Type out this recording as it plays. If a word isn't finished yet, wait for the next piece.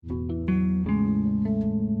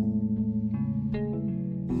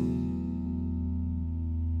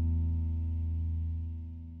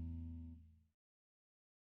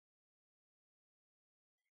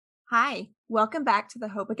Hi, welcome back to the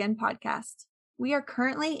Hope Again podcast. We are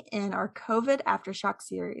currently in our COVID Aftershock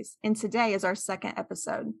series, and today is our second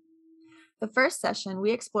episode. The first session, we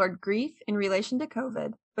explored grief in relation to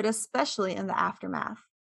COVID, but especially in the aftermath.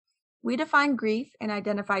 We defined grief and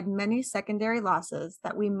identified many secondary losses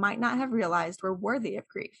that we might not have realized were worthy of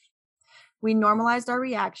grief. We normalized our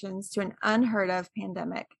reactions to an unheard of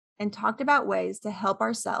pandemic and talked about ways to help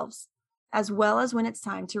ourselves, as well as when it's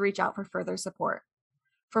time to reach out for further support.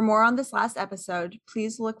 For more on this last episode,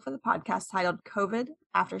 please look for the podcast titled COVID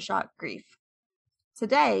Aftershock Grief.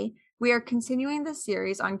 Today, we are continuing the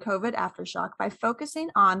series on COVID Aftershock by focusing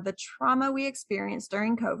on the trauma we experienced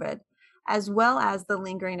during COVID, as well as the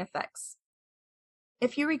lingering effects.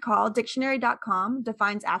 If you recall, dictionary.com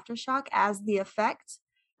defines aftershock as the effect,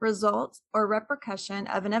 result, or repercussion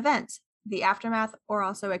of an event, the aftermath, or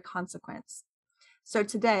also a consequence. So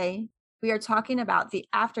today, we are talking about the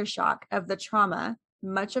aftershock of the trauma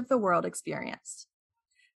much of the world experienced.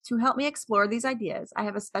 To help me explore these ideas, I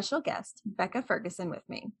have a special guest, Becca Ferguson, with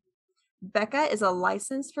me. Becca is a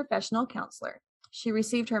licensed professional counselor. She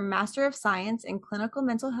received her Master of Science in Clinical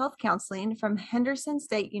Mental Health Counseling from Henderson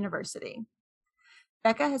State University.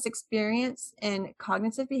 Becca has experience in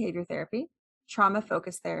cognitive behavior therapy,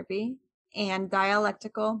 trauma-focused therapy, and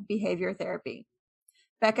dialectical behavior therapy.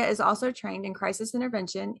 Becca is also trained in crisis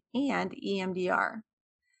intervention and EMDR.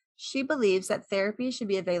 She believes that therapy should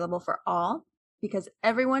be available for all because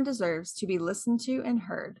everyone deserves to be listened to and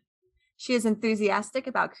heard. She is enthusiastic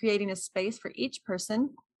about creating a space for each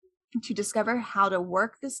person to discover how to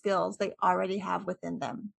work the skills they already have within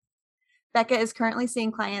them. Becca is currently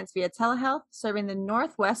seeing clients via telehealth, serving the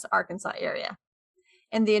Northwest Arkansas area.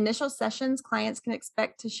 In the initial sessions, clients can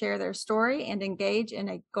expect to share their story and engage in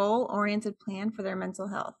a goal-oriented plan for their mental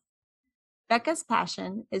health. Becca's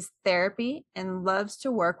passion is therapy and loves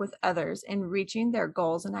to work with others in reaching their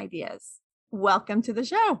goals and ideas. Welcome to the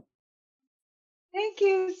show. Thank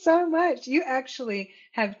you so much. You actually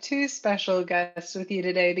have two special guests with you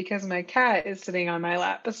today because my cat is sitting on my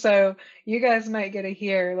lap. So you guys might get to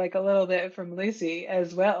hear like a little bit from Lucy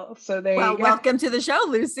as well. So there you Well, go. welcome to the show,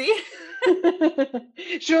 Lucy.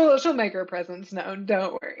 She'll make her presence known.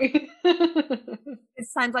 Don't worry.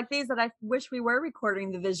 It's times like these that I wish we were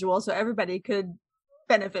recording the visual so everybody could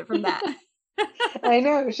benefit from that. I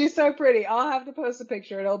know. She's so pretty. I'll have to post a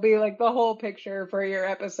picture. It'll be like the whole picture for your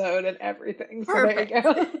episode and everything. So there you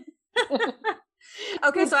Perfect. go.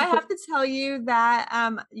 Okay, so I have to tell you that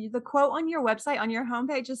the quote on your website, on your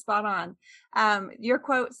homepage, is spot on. Your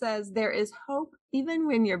quote says, "There is hope even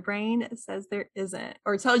when your brain says there isn't,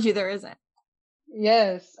 or tells you there isn't."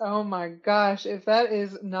 Yes. Oh my gosh. If that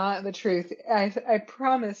is not the truth, I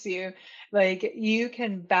promise you, like you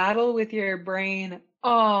can battle with your brain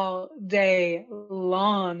all day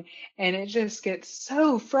long, and it just gets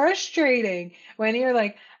so frustrating when you're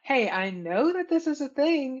like, "Hey, I know that this is a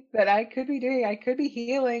thing that I could be doing. I could be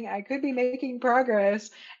healing. I could be making progress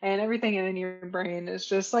and everything." And then your brain is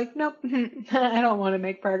just like, "Nope, I don't want to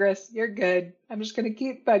make progress. You're good. I'm just going to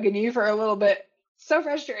keep bugging you for a little bit." So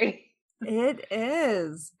frustrating. It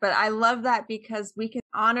is, but I love that because we can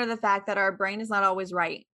honor the fact that our brain is not always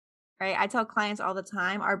right, right? I tell clients all the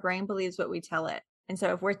time, our brain believes what we tell it. And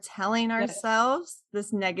so if we're telling Yes. ourselves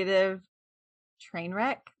this negative train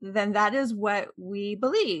wreck, then that is what we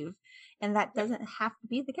believe. And that Yep. doesn't have to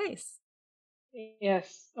be the case.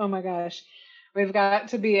 Yes. Oh my gosh. We've got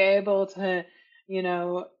to be able to,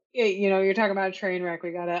 you're talking about a train wreck.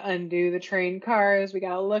 We got to undo the train cars. We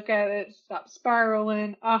got to look at it, stop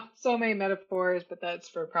spiraling. Oh, so many metaphors, but that's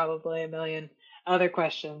for probably a million other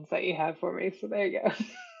questions that you have for me. So there you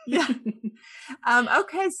Yeah. go.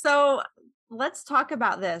 Okay, so let's talk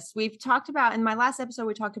about this. We've talked about, in my last episode,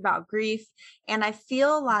 we talked about grief. And I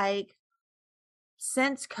feel like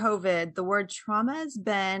since COVID, the word trauma has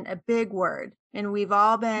been a big word, and we've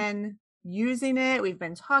all been using it. We've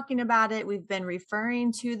been talking about it. We've been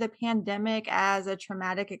referring to the pandemic as a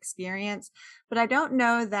traumatic experience, but I don't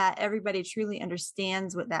know that everybody truly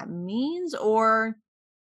understands what that means or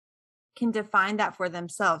can define that for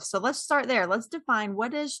themselves. So let's start there. Let's define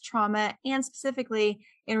what is trauma, and specifically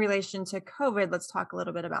in relation to COVID, let's talk a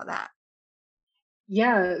little bit about that.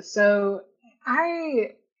 Yeah, so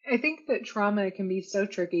I think that trauma can be so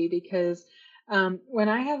tricky because when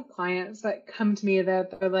I have clients that come to me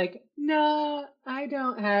that they're like, "No, I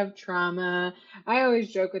don't have trauma," I always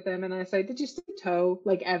joke with them and I say, "Did you stub your toe?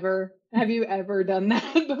 Like ever? Have you ever done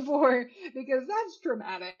that before? Because that's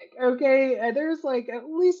traumatic, okay? There's like at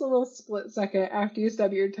least a little split second after you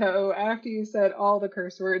stub your toe, after you said all the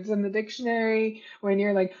curse words in the dictionary, when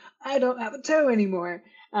you're like, I don't have a toe anymore."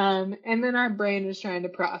 And then our brain is trying to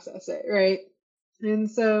process it, right? And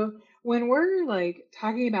so when we're like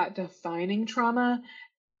talking about defining trauma,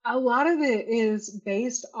 a lot of it is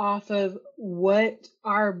based off of what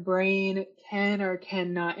our brain can or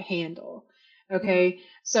cannot handle. Mm. Okay.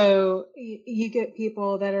 So you get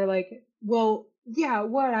people that are like, well, yeah,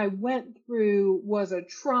 what I went through was a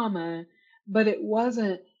trauma, but it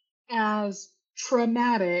wasn't as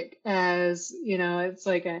traumatic as, it's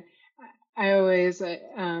like I always,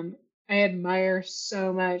 I admire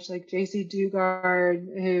so much like JC Dugard,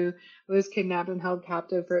 who was kidnapped and held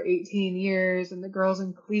captive for 18 years, and the girls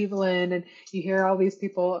in Cleveland. And you hear all these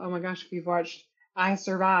people, oh my gosh, if you've watched I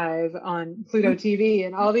Survive on Pluto TV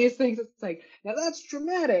and all these things, it's like, now that's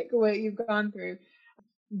traumatic what you've gone through.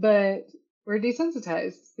 But we're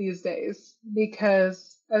desensitized these days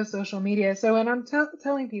because of social media. So when I'm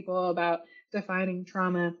telling people about defining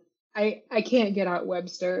trauma, I can't get out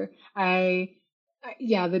Webster.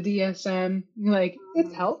 Yeah, the DSM, like it's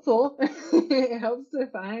Mm. helpful. It helps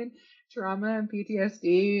define trauma and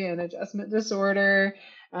PTSD and adjustment disorder,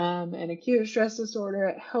 and acute stress disorder.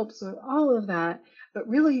 It helps with all of that. But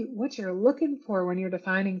really, what you're looking for when you're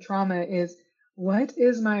defining trauma is, what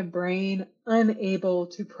is my brain unable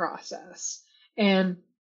to process? And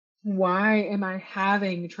why am I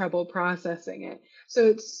having trouble processing it? So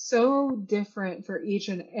it's so different for each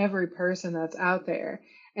and every person that's out there.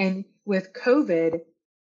 And with COVID,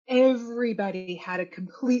 everybody had a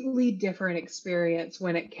completely different experience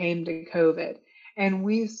when it came to COVID. And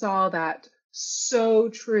we saw that so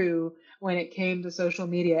true when it came to social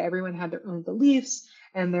media. Everyone had their own beliefs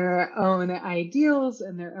and their own ideals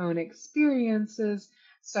and their own experiences.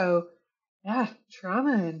 So, yeah,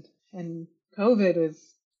 trauma and COVID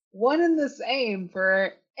is one and the same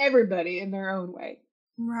for everybody in their own way.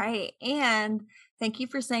 Right. And thank you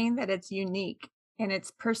for saying that it's unique and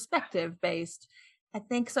it's perspective based. I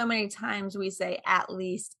think so many times we say, at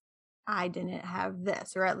least I didn't have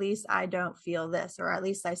this, or at least I don't feel this, or at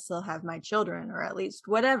least I still have my children, or at least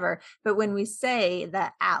whatever. But when we say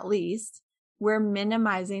that at least, we're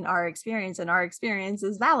minimizing our experience, and our experience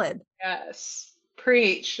is valid. Yes.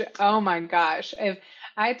 Preach. Oh my gosh. If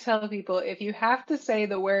I tell people, if you have to say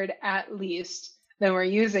the word at least, then we're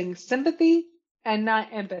using sympathy and not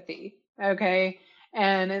empathy. Okay.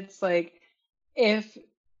 And it's like, if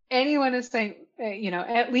anyone is saying,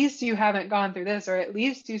 at least you haven't gone through this, or at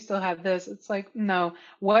least you still have this, it's like, no,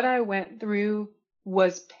 what I went through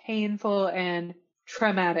was painful and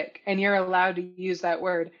traumatic. And you're allowed to use that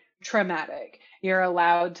word, traumatic. You're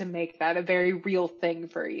allowed to make that a very real thing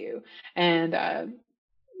for you. And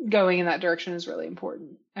going in that direction is really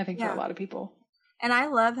important, I think, for a Yeah. lot of people. And I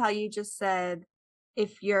love how you just said,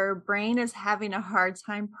 if your brain is having a hard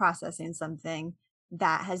time processing something,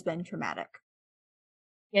 that has been traumatic.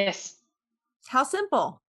 Yes. How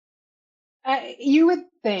simple. You would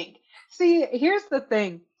think. See, here's the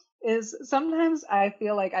thing is sometimes I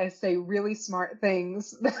feel like I say really smart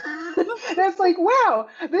things. That's like, wow,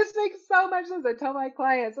 this makes so much sense. I tell my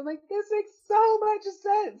clients, I'm like, this makes so much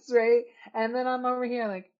sense, right? And then I'm over here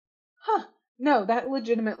like, huh, no, that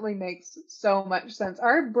legitimately makes so much sense.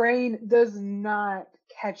 Our brain does not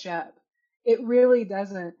catch up. It really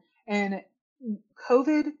doesn't. And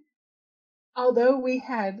COVID, although we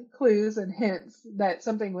had clues and hints that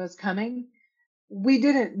something was coming, we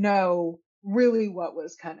didn't know really what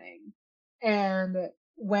was coming. And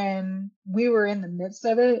when we were in the midst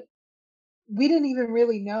of it, we didn't even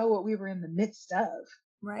really know what we were in the midst of. I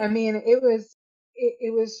Right. mean, it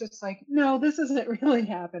was just like, no, this isn't really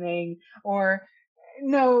happening, or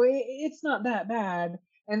no, it's not that bad.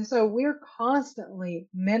 And so we're constantly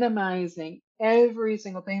minimizing every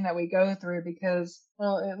single thing that we go through because,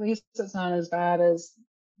 well, at least it's not as bad as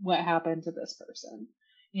what happened to this person,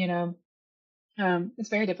 you know? It's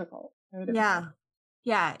very difficult. Very difficult. Yeah.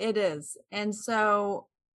 Yeah, it is. And so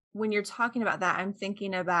when you're talking about that, I'm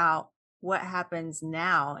thinking about what happens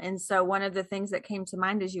now. And so one of the things that came to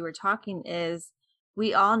mind as you were talking is,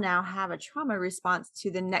 we all now have a trauma response to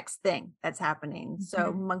the next thing that's happening.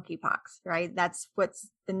 So Mhm. monkeypox, right? That's what's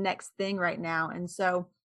the next thing right now. And so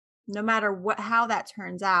no matter how that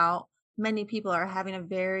turns out, many people are having a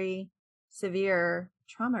very severe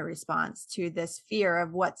trauma response to this fear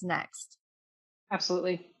of what's next.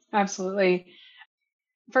 Absolutely. Absolutely.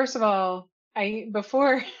 First of all, I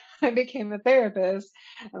before I became a therapist,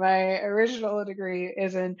 my original degree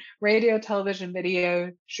is in radio, television,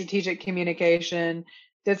 video, strategic communication.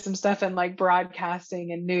 Did some stuff in like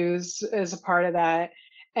broadcasting and news as a part of that.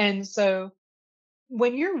 And so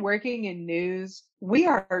when you're working in news, we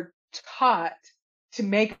are taught to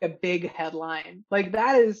make a big headline. Like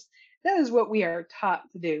that is what we are taught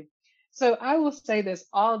to do. So I will say this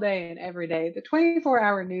all day and every day. The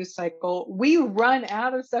 24-hour news cycle, we run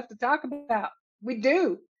out of stuff to talk about. We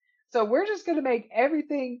do. So we're just going to make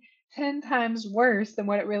everything 10 times worse than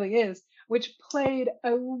what it really is, which played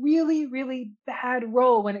a really, really bad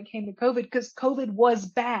role when it came to COVID because COVID was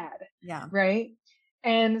bad, Yeah. right?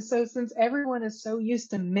 And so since everyone is so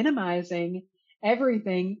used to minimizing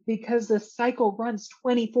everything because the cycle runs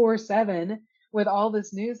 24/7, with all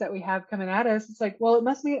this news that we have coming at us, it's like, well,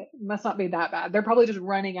 must not be that bad. They're probably just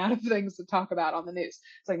running out of things to talk about on the news.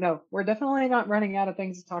 It's like, no, we're definitely not running out of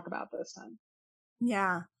things to talk about this time.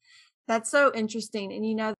 Yeah. That's so interesting.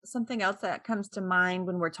 And something else that comes to mind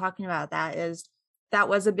when we're talking about that is that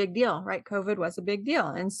was a big deal, right? COVID was a big deal.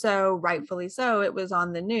 And so rightfully so, it was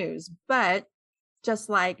on the news. But just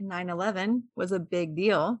like 9/11 was a big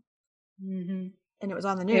deal Mm-hmm. and it was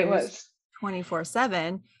on the It news was.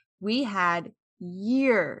 24/7, we had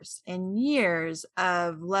years and years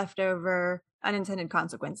of leftover unintended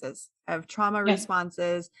consequences of trauma Yeah.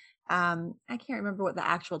 responses. I can't remember what the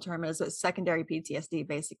actual term is. It's secondary PTSD,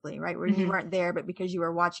 basically, right? When you Mm-hmm. weren't there, but because you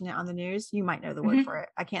were watching it on the news, you might know the word Mm-hmm. for it.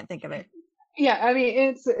 I can't think of it. Yeah, I mean,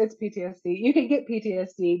 it's PTSD. You can get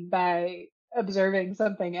PTSD by observing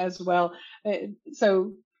something as well.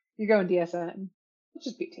 So you're going DSM. It's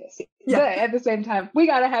just PTSD. Yeah. But at the same time, we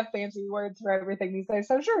gotta have fancy words for everything these days.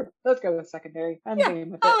 So sure, let's go with secondary. I'm Yeah.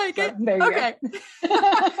 game with it. I like So it. there you Okay.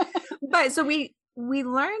 go. But so we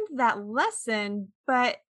learned that lesson,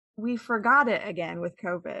 but we forgot it again with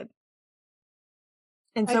COVID.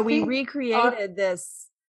 And I so we think, recreated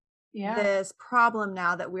yeah. this problem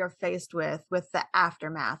now that we are faced with the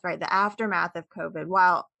aftermath, right? The aftermath of COVID.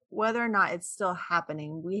 While whether or not it's still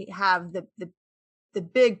happening, we have the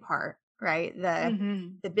big part, right? Hmm.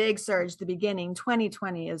 The big surge, the beginning.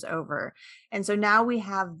 2020 is over. And so now we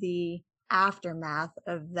have the aftermath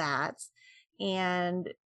of that.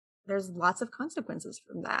 And there's lots of consequences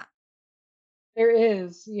from that. There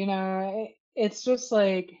is, it's just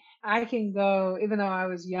like I can go, even though I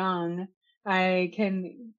was young, I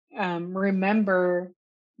can remember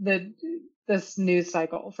the this news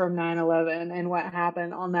cycle from 9/11 and what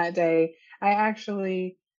happened on that day. I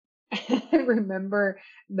actually remember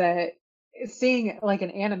that seeing like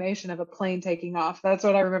an animation of a plane taking off. That's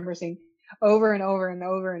what I remember seeing over and over and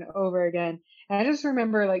over and over again. And I just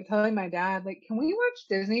remember like telling my dad, like, can we watch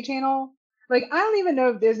Disney Channel? Like, I don't even know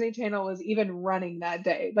if Disney Channel was even running that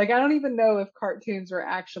day. Like, I don't even know if cartoons were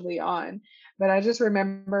actually on. But I just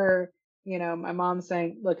remember, my mom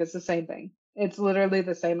saying, look, it's the same thing. It's literally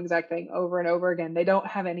the same exact thing over and over again. They don't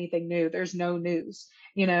have anything new. There's no news,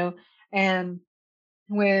 and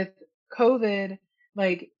with COVID,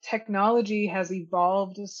 like technology has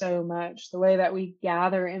evolved so much. The way that we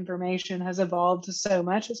gather information has evolved so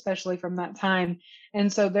much, especially from that time.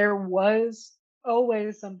 And so there was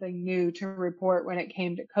always something new to report when it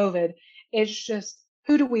came to COVID. It's just,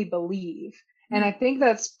 who do we believe? And I think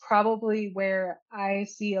that's probably where I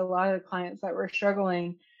see a lot of the clients that were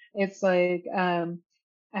struggling. It's like, I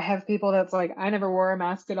have people that's like, I never wore a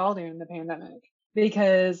mask at all during the pandemic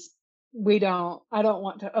because I don't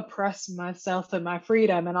want to oppress myself and my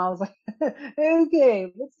freedom. And I was like,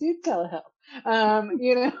 okay, let's do telehealth.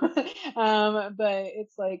 But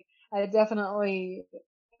it's like, I definitely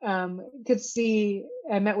could see,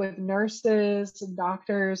 I met with nurses and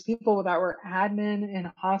doctors, people that were admin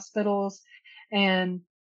in hospitals, and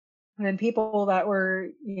then people that were,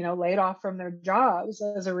 laid off from their jobs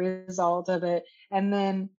as a result of it. And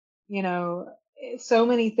then, so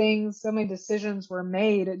many things, so many decisions were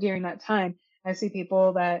made during that time. I see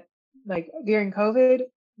people that, like, during COVID,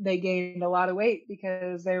 they gained a lot of weight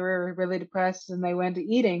because they were really depressed and they went to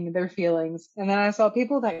eating their feelings. And then I saw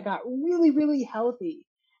people that got really, really healthy,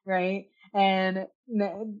 right? And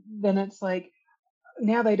then it's like,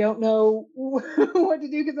 now they don't know what to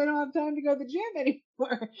do because they don't have time to go to the gym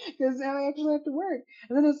anymore because now they actually have to work.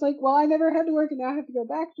 And then it's like, well, I never had to work and now I have to go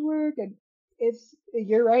back to work. And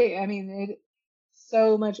you're right. I mean, it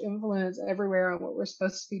so much influence everywhere on what we're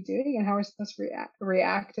supposed to be doing and how we're supposed to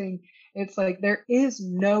reacting. It's like there is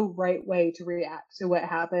no right way to react to what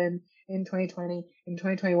happened in 2020, in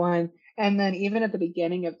 2021, and then even at the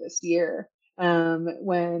beginning of this year,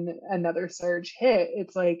 when another surge hit,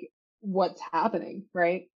 it's like, what's happening,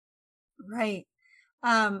 right? Right.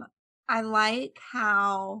 Um, I like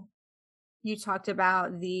how you talked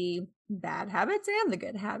about the bad habits and the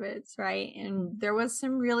good habits, right? And there was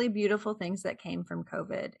some really beautiful things that came from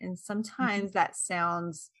COVID. And Mhm. sometimes that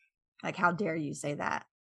sounds like, how dare you say that?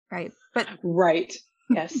 Right. But Right.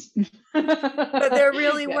 Yes. But there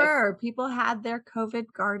really Yes. were. People had their COVID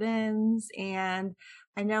gardens. And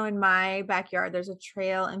I know in my backyard, there's a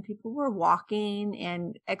trail and people were walking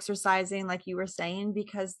and exercising, like you were saying,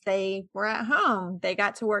 because they were at home. They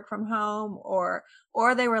got to work from home or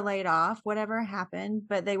they were laid off, whatever happened,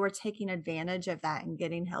 but they were taking advantage of that and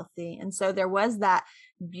getting healthy. And so there was that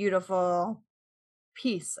beautiful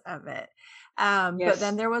piece of it. But then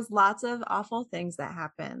Yes. there was lots of awful things that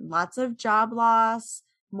happened, lots of job loss,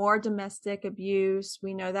 more domestic abuse.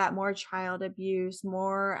 We know that more child abuse,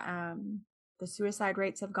 more the suicide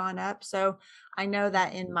rates have gone up. So I know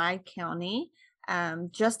that in my county,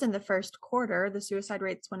 just in the first quarter, the suicide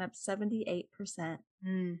rates went up 78%.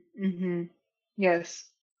 Mm-hmm. Yes.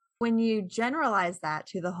 When you generalize that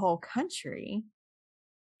to the whole country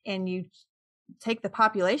and you take the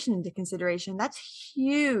population into consideration, that's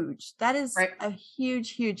huge. That is Right. a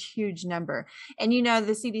huge, huge, huge number. And you know,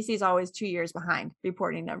 the CDC is always 2 years behind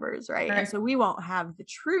reporting numbers, right? And Right. so we won't have the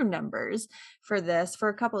true numbers for this for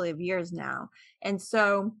a couple of years now. And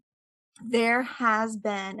so there has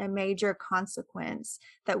been a major consequence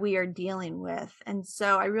that we are dealing with. And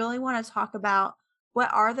so I really want to talk about what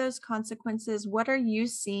are those consequences? What are you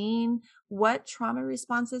seeing? What trauma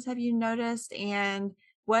responses have you noticed? And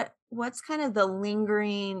what's kind of the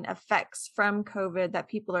lingering effects from COVID that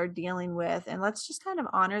people are dealing with? And let's just kind of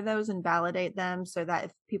honor those and validate them so that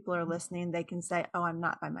if people are listening, they can say, oh, I'm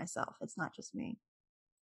not by myself. It's not just me.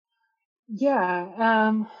 Yeah.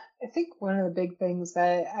 I think one of the big things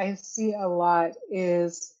that I see a lot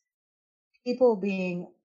is people being,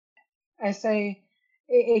 I say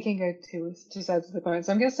it can go two sides of the coin.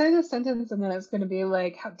 So I'm gonna say this sentence and then it's gonna be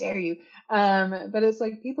like, how dare you? But it's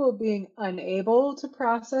like people being unable to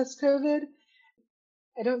process COVID.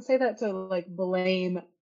 I don't say that to like blame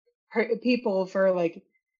people for like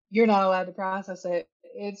you're not allowed to process it.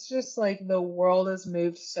 It's just like the world has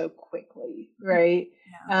moved so quickly, right?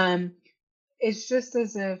 Yeah. Um, it's just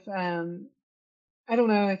as if I don't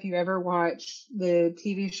know if you ever watched the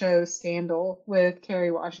TV show Scandal with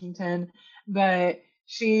Kerry Washington, but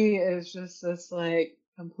she is just this like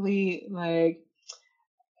complete like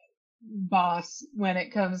boss when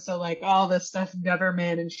it comes to like all this stuff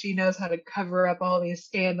government, and she knows how to cover up all these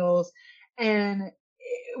scandals. And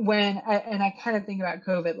I kind of think about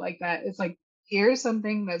COVID like that. It's like, here's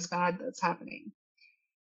something that's bad that's happening.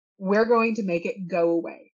 We're going to make it go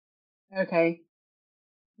away. Okay.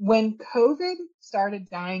 When COVID started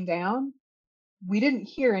dying down, we didn't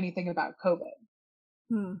hear anything about COVID,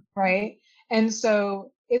 Hmm. right? And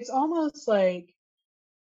so it's almost like,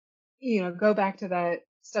 go back to that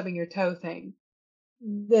stubbing your toe thing.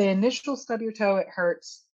 The initial stub your toe, it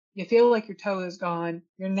hurts. You feel like your toe is gone.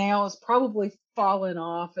 Your nail is probably fallen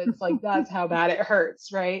off. It's like that's how bad it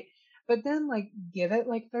hurts, right? But then, like, give it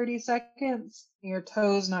like 30 seconds, your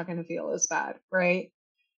toe's not going to feel as bad, right?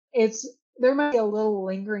 It's There might be a little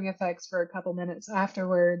lingering effects for a couple minutes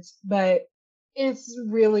afterwards, but it's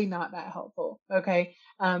really not that helpful, okay?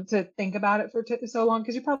 To think about it for so long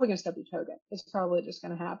because you're probably going to stub your toe again. It's probably just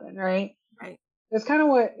going to happen, right? Right. That's kind of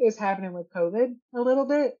what is happening with COVID a little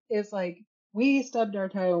bit. Is like we stubbed our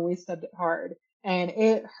toe and we stubbed it hard and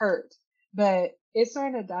it hurt, but it's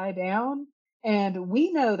starting to die down. And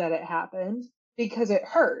we know that it happened because it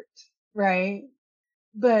hurt, right?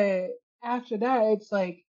 But after that, it's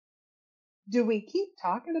like, do we keep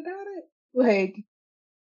talking about it? Like,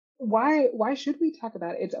 why should we talk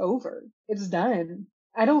about it? It's over. It's done.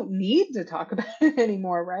 I don't need to talk about it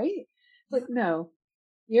anymore, right? It's like, no,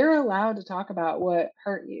 you're allowed to talk about what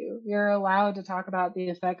hurt you. You're allowed to talk about the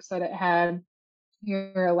effects that it had.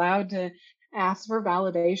 You're allowed to ask for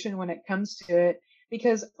validation when it comes to it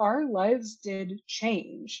because our lives did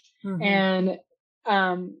change. Mm-hmm. And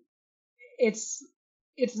um, it's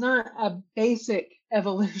it's not a basic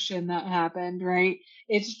evolution that happened, right?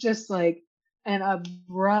 It's just like an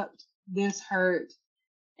abrupt this hurt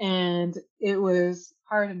and it was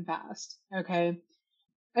hard and fast. Okay.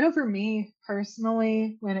 I know for me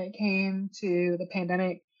personally, when it came to the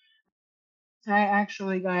pandemic, I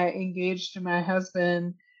actually got engaged to my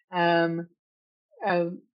husband um, uh,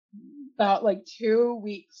 about like 2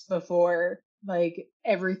 weeks before like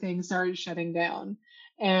everything started shutting down.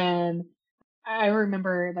 And I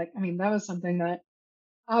remember like, I mean, that was something that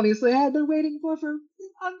obviously I had been waiting for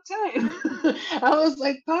a long time. I was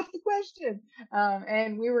like, pop the question.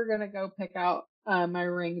 And we were going to go pick out my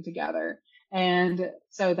ring together. And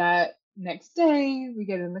so that next day, we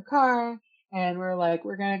get in the car and we're like,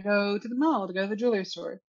 we're going to go to the mall to go to the jewelry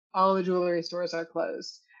store. All the jewelry stores are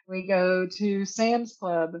closed. We go to Sam's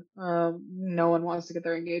Club. No one wants to get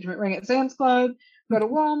their engagement ring at Sam's Club. Go to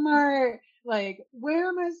Walmart. Like, where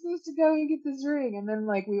am I supposed to go and get this ring? And then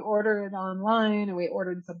like we order it online and we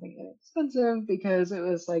ordered something inexpensive because it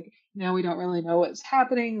was like, now we don't really know what's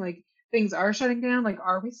happening. Like things are shutting down. Like,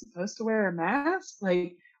 are we supposed to wear a mask?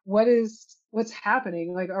 Like, what's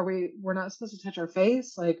happening? Like, we're not supposed to touch our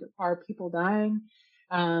face? Like, are people dying?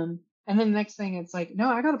 And then the next thing it's like, no,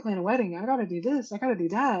 I gotta plan a wedding. I gotta do this. I gotta do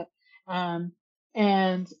that. Um,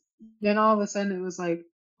 and then all of a sudden it was like,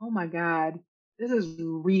 oh my God, this is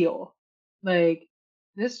real. Like,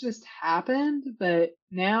 this just happened, but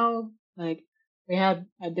now, like, we had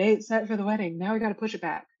a date set for the wedding. Now we got to push it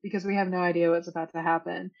back because we have no idea what's about to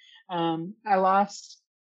happen. I lost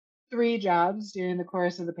 3 jobs during the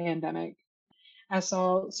course of the pandemic. I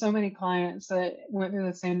saw so many clients that went through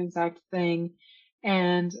the same exact thing,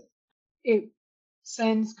 and it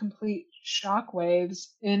sends complete shockwaves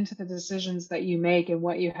into the decisions that you make and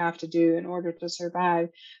what you have to do in order to survive.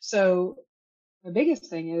 So the biggest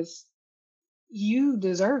thing is you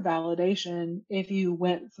deserve validation if you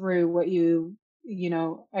went through what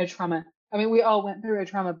a trauma. I mean, we all went through a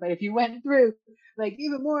trauma, but if you went through like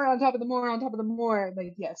even more on top of the more on top of the more,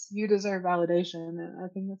 like, yes, you deserve validation. And I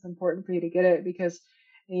think it's important for you to get it because,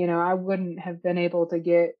 I wouldn't have been able to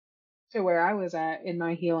get to where I was at in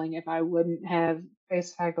my healing if I wouldn't have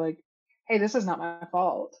faced the fact like, hey, this is not my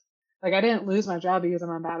fault. Like, I didn't lose my job because I'm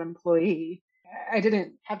a bad employee. I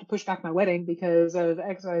didn't have to push back my wedding because of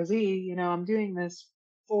XYZ. I'm doing this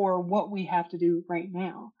for what we have to do right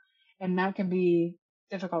now. And that can be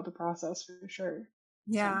difficult to process for sure.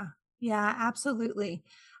 So, Yeah. Yeah, absolutely.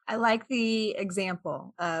 I like the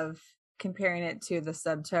example of comparing it to the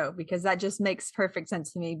stub toe because that just makes perfect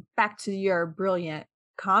sense to me. Back to your brilliant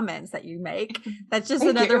comments that you make. That's just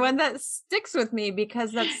thank another you. one that sticks with me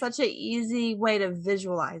because that's such an easy way to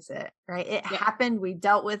visualize it, right? It Yeah. happened, we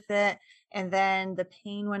dealt with it, and then the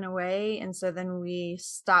pain went away. And so then we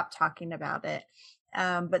stopped talking about it.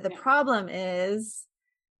 But the Yeah. problem is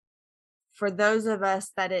for those of us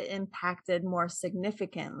that it impacted more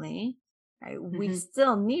significantly, right, we Hmm.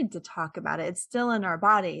 still need to talk about it. It's still in our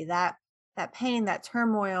body. That pain, that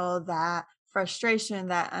turmoil, that frustration,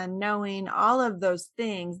 that unknowing, all of those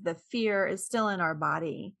things, the fear is still in our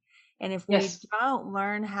body. And if we Yes. don't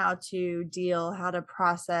learn how to deal, how to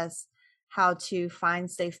process, how to find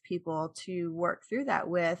safe people to work through that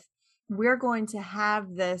with, we're going to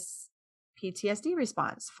have this PTSD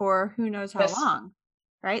response for who knows how Yes. long.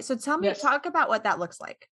 Right. So Yes. talk about what that looks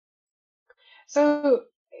like. So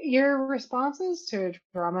your responses to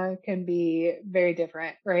trauma can be very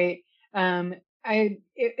different, right? Um,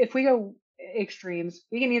 if we go extremes,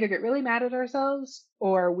 we can either get really mad at ourselves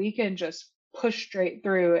or we can just push straight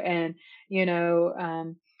through and, you know,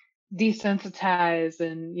 um, desensitize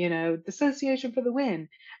and, dissociation for the win.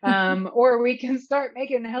 Or we can start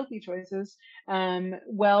making healthy choices,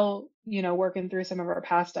 working through some of our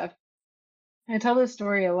past stuff. I tell this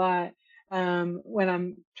story a lot when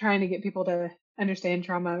I'm trying to get people to understand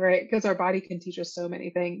trauma, right? Because our body can teach us so many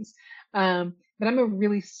things. But I'm a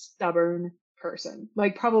really stubborn person,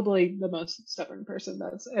 like probably the most stubborn person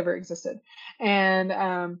that's ever existed. And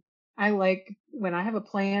I like when I have a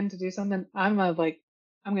plan to do something, I'm going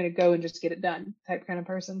to go and just get it done type kind of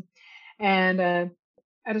person. And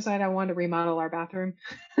I decided I wanted to remodel our bathroom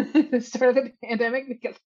at the start of the pandemic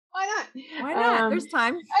because why Why not? not? There's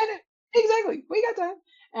time. Exactly. We got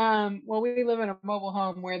time. Well, we live in a mobile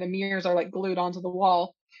home where the mirrors are like glued onto the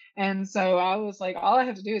wall. And so I was like, all I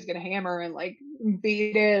have to do is get a hammer and like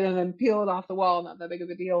beat it and then peel it off the wall. Not that big of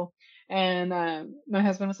a deal. And my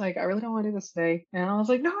husband was like, I really don't want to do this today. And I was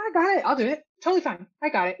like, no, I got it. I'll do it. Totally fine. I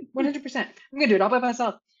got it. 100%. I'm going to do it all by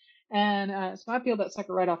myself. And so I peeled that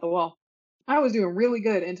sucker right off the wall. I was doing really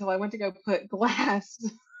good until I went to go put glass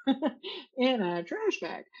in a trash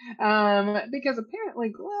bag. Because apparently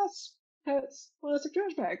glass has plastic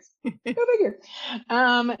trash bags. Go figure.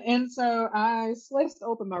 And so I sliced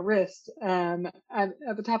open my wrist,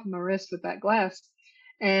 at the top of my wrist with that glass.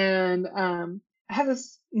 And I have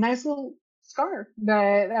this nice little scar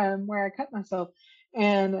that where I cut myself.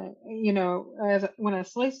 And when I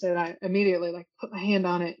sliced it, I immediately like put my hand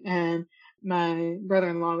on it, and my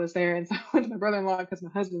brother-in-law was there, and so I went to my brother-in-law because my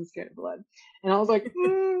husband's scared of blood, and I was like,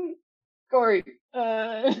 Corey,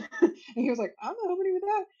 and he was like, I'm not helping you with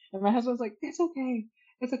that. And my husband was like, it's okay.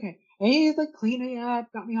 It's okay. And he's like cleaning up,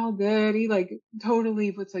 got me all good. He like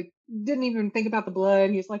totally was like, didn't even think about the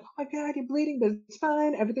blood. He's like, oh my God, you're bleeding, but it's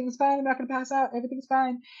fine. Everything's fine. I'm not going to pass out. Everything's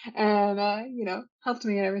fine. And, helped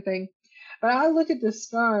me and everything. But I look at this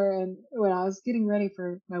scar, and when I was getting ready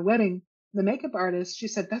for my wedding, the makeup artist, she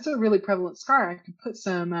said, that's a really prevalent scar. I could put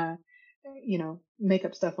some,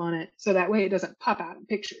 makeup stuff on it so that way it doesn't pop out in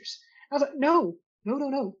pictures. I was like, no, no, no,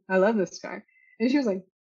 no, I love this scar. And she was like,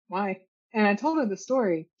 why? And I told her the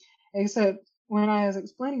story. Except when I was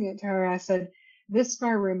explaining it to her, I said, this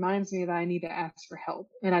scar reminds me that I need to ask for help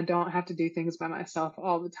and I don't have to do things by myself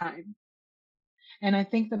all the time. And I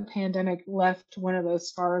think the pandemic left one of those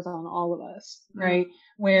scars on all of us, Mm, right?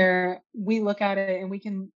 Where we look at it and we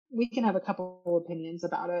can have a couple opinions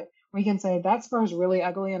about it. We can say that scar is really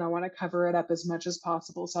ugly and I want to cover it up as much as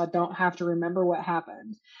possible so I don't have to remember what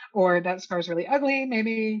happened. Or that scar is really ugly.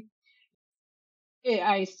 Maybe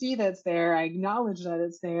I see that's there. I acknowledge that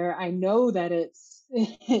it's there. I know that it's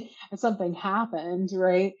something happened,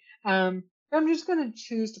 right? But I'm just going to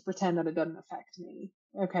choose to pretend that it doesn't affect me.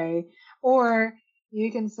 Okay. Or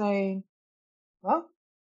you can say, well,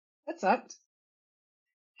 that sucked.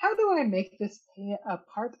 How do I make this a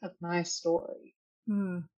part of my story?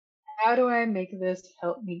 mm, How do I make this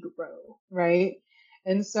help me grow? Right.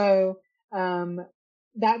 And so, um,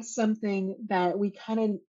 that's something that we kind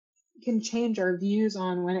of can change our views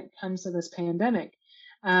on when it comes to this pandemic.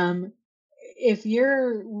 Um, if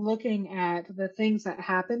you're looking at the things that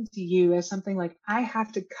happened to you as something like, I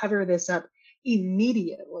have to cover this up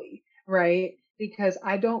immediately, right? Because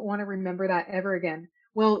I don't want to remember that ever again.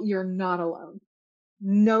 Well, you're not alone.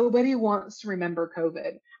 Nobody wants to remember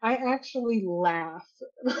COVID. I actually laugh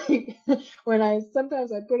like when I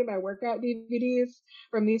sometimes I put in my workout DVDs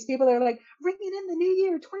from these people. They're like, "Ringing in the new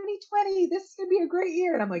year, 2020. This is gonna be a great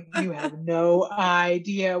year." And I'm like, "You have no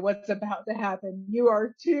idea what's about to happen. You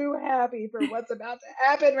are too happy for what's about to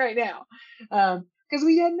happen right now." Because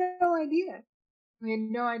we had no idea. We had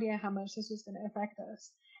no idea how much this was going to affect us.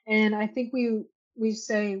 And I think we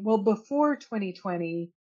say, well, before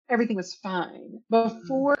 2020, everything was fine. mm.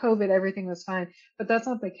 Before COVID, everything was fine. But that's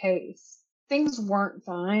not the case. Things weren't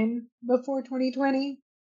fine before 2020.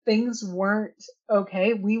 Things weren't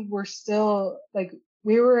okay. We were still like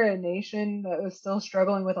we were a nation that was still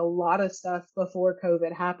struggling with a lot of stuff before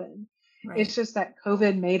COVID happened. Right. It's just that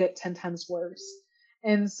COVID made it 10 times worse.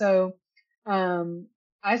 And so um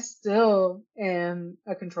I still am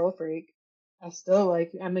a control freak. I still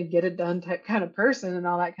like I'm a get it done type kind of person and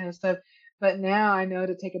all that kind of stuff. But now I know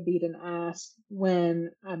to take a beat and ask when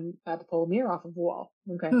I'm about to pull a mirror off of a wall.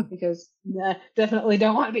 Okay. Hmm. Because definitely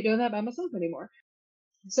don't want to be doing that by myself anymore.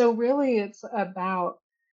 So really it's about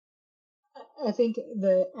I think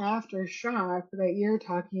the aftershock that you're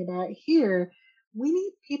talking about here, we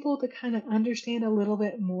need people to kind of understand a little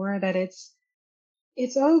bit more that it's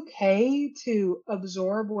okay to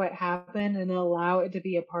absorb what happened and allow it to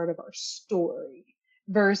be a part of our story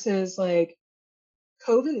versus like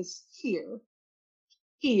COVID is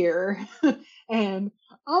here, and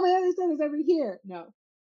all the other stuff is over here. No,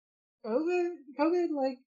 COVID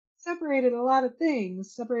like separated a lot of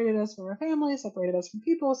things, separated us from our families, separated us from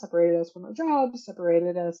people, separated us from our jobs,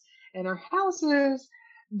 separated us in our houses,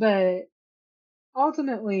 but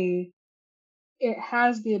ultimately it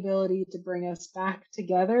has the ability to bring us back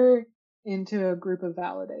together into a group of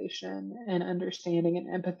validation and understanding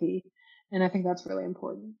and empathy. And I think that's really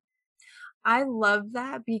important. I love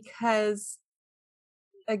that because,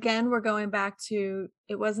 again, we're going back to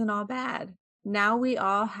it wasn't all bad. Now we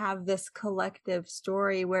all have this collective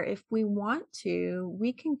story where if we want to,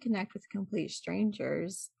 we can connect with complete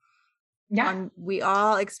strangers Yeah. on we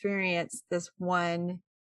all experienced this one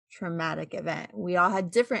traumatic event. We all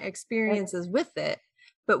had different Yep. experiences with it,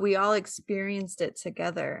 but we all experienced it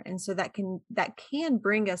together. And so that can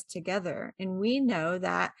bring us together. And we know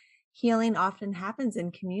that healing often happens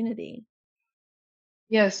in community.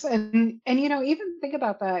 Yes. And even think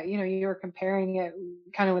about that. You were comparing it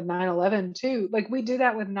kind of with 9/11 too. Like we do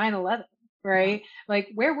that with 9/11, Yeah. right? Like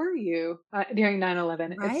where were you during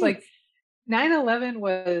 9/11? It's Right. like 9/11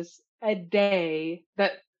 was a day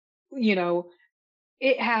that, you know,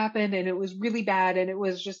 it happened and it was really bad and it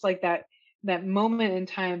was just like that moment in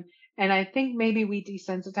time. And I think maybe we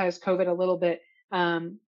desensitized COVID a little bit.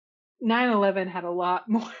 9/11 had a lot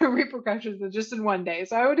more repercussions than just in one day.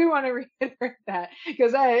 So I do want to reiterate that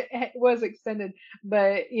because it was extended.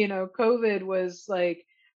 But, COVID was like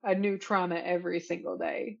a new trauma every single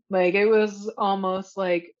day. Like it was almost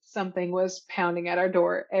like something was pounding at our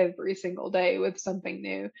door every single day with something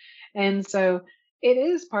new. And so it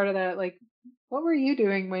is part of that. Like, what were you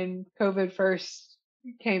doing when COVID first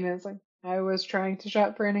came in? It's like, I was trying to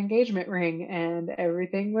shop for an engagement ring and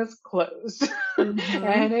everything was closed. Hmm.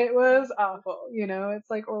 And it was awful. It's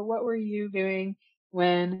like, or what were you doing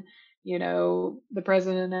when, the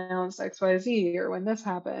president announced XYZ or when this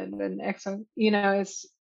happened and X,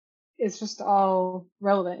 it's just all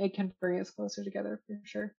relevant. It can bring us closer together for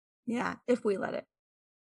sure. Yeah, if we let it.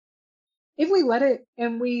 If we let it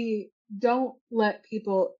and we don't let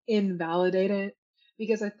people invalidate it,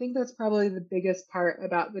 because I think that's probably the biggest part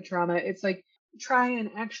about the trauma. It's like try and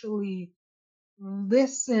actually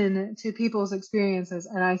listen to people's experiences.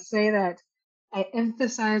 And I say that, I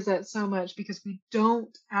emphasize that so much because we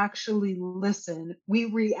don't actually listen. We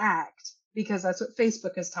react because that's what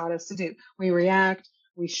Facebook has taught us to do. We react,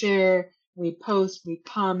 we share, we post, we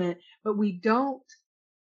comment, but we don't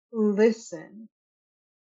listen.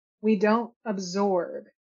 We don't absorb.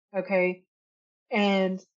 Okay.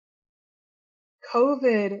 And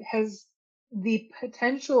COVID has the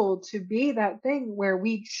potential to be that thing where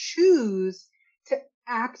we choose to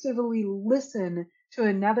actively listen to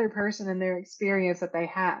another person and their experience that they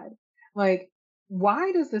had. Like,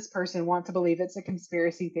 why does this person want to believe it's a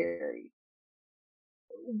conspiracy theory?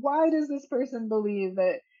 Why does this person believe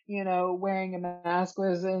that, wearing a mask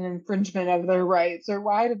was an infringement of their rights? Or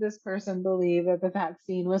why did this person believe that the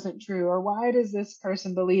vaccine wasn't true? Or why does this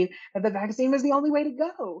person believe that the vaccine was the only way to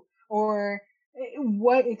go? Or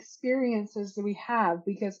what experiences do we have?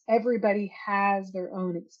 Because everybody has their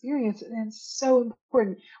own experience, and it's so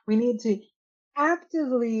important. We need to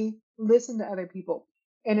actively listen to other people.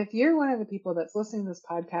 And if you're one of the people that's listening to this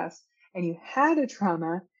podcast and you had a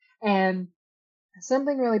trauma and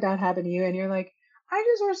something really bad happened to you and you're like, I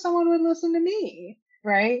just wish someone would listen to me,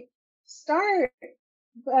 right? Start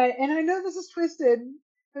and I know this is twisted,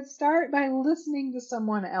 but start by listening to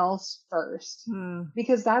someone else first,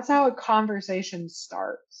 because that's how a conversation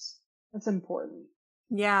starts. That's important.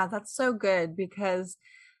 Yeah, that's so good because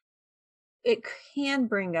it can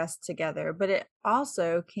bring us together, but it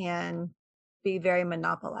also can be very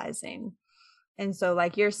monopolizing. And so,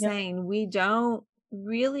 like you're Yep. saying, we don't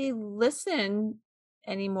really listen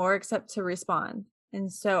anymore except to respond.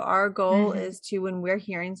 And so, our goal Mm-hmm. is to, when we're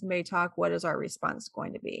hearing somebody talk, what is our response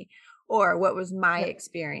going to be? Or what was my Yep.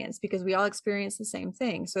 experience? Because we all experience the same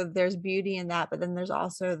thing. So, there's beauty in that. But then there's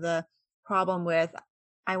also the problem with,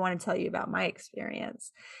 I want to tell you about my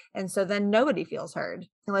experience. And so, then nobody feels heard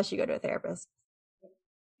unless you go to a therapist.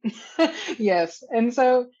 Yes. And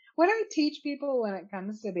so what I teach people when it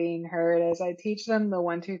comes to being heard is I teach them the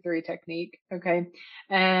 1, 2, 3 technique. Okay.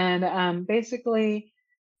 And basically,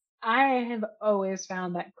 I have always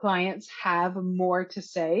found that clients have more to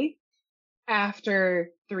say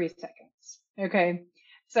after 3 seconds. Okay.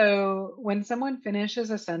 So when someone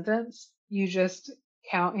finishes a sentence, you just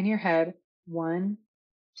count in your head 1,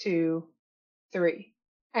 2, 3,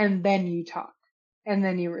 and then you talk and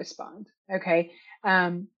then you respond. Okay.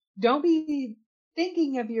 Don't be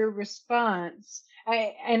thinking of your response.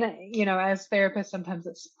 As therapists, sometimes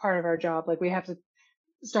it's part of our job. Like we have to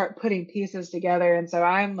start putting pieces together. And so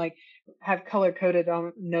I'm like, have color coded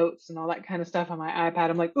on notes and all that kind of stuff on my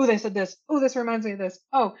iPad. I'm like, oh, they said this. Oh, this reminds me of this.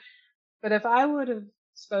 Oh, but if I would have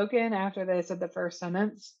spoken after they said the first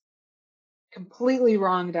sentence, completely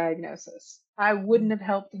wrong diagnosis. I wouldn't have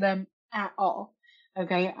helped them at all.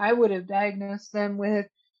 Okay. I would have diagnosed them with,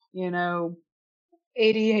 you know,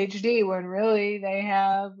 ADHD when really they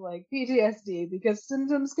have like PTSD because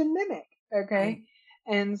symptoms can mimic. Right. Okay.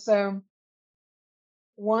 And so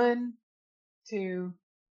 1, 2,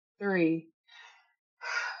 3,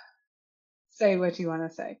 say what you want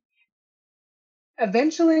to say.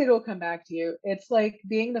 Eventually it'll come back to you. It's like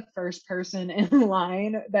being the first person in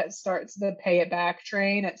line that starts the pay it back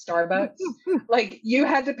train at Starbucks. Like you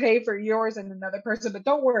had to pay for yours and another person, but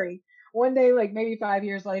don't worry. One day, like maybe 5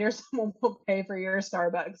 years later, someone will pay for your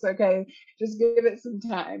Starbucks. Okay. Just give it some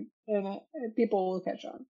time and people will catch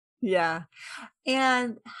on. Yeah.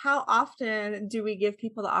 And how often do we give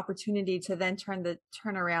people the opportunity to then turn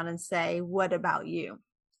around and say, what about you?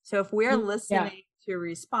 So if we're Yeah. listening to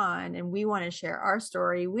respond and we want to share our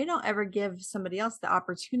story, we don't ever give somebody else the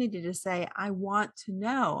opportunity to say, I want to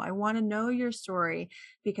know. I want to know your story,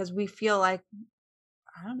 because we feel like,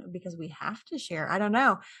 I don't know, because we have to share. I don't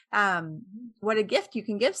know. What a gift you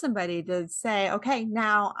can give somebody to say, okay,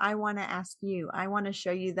 now I want to ask you. I want to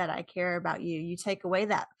show you that I care about you. You take away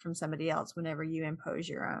that from somebody else whenever you impose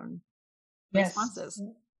your own Yes. responses.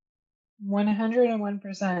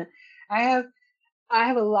 101%. I have I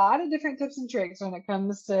have a lot of different tips and tricks when it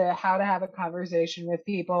comes to how to have a conversation with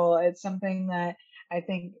people. It's something that I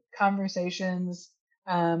think conversations,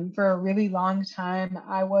 for a really long time,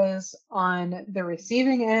 I was on the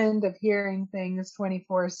receiving end of hearing things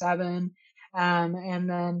 24/7. And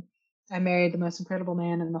then I married the most incredible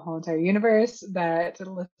man in the whole entire universe that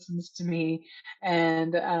listens to me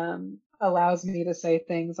and allows me to say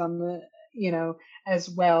things on as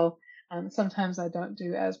well. Sometimes I don't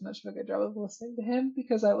do as much of a good job of listening to him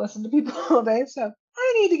because I listen to people all day. So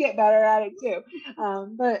I need to get better at it too.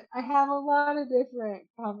 But I have a lot of different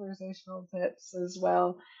conversational tips as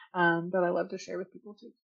well that I love to share with people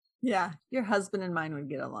too. Yeah, your husband and mine would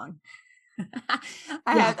get along.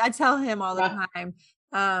 Yeah. I tell him all the Yeah. time,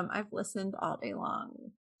 I've listened all day long.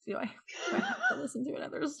 Do I have to listen to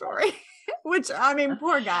another story? Which I mean,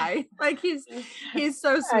 poor guy. Like he's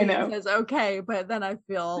so I sweet and know. says okay, but then I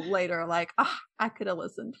feel later like, oh, I could have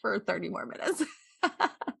listened for 30 more minutes.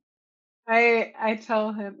 I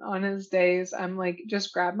tell him on his days, I'm like,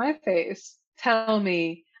 just grab my face, tell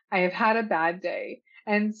me I have had a bad day.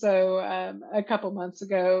 And so a couple months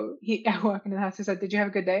ago, I walked into the house. He said, "Did you have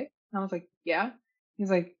a good day?" And I was like, "Yeah." He's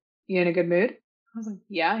like, "You in a good mood?" I was like,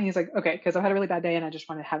 "Yeah." And he's like, "Okay, because I've had a really bad day and I just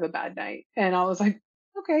want to have a bad night." And I was like,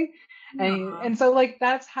 "Okay." Aw, And so like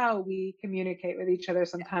that's how we communicate with each other.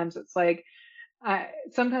 Sometimes it's like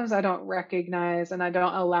sometimes I don't recognize and I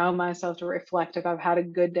don't allow myself to reflect if I've had a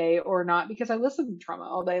good day or not because I listen to trauma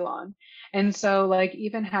all day long. And so like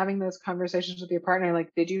even having those conversations with your partner, like,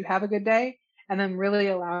 did you have a good day? And then really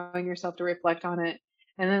allowing yourself to reflect on it.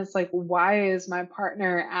 And then it's like, why is my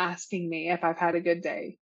partner asking me if I've had a good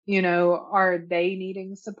day? Are they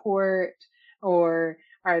needing support, or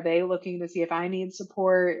are they looking to see if I need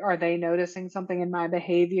support? Are they noticing something in my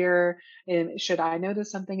behavior? And should I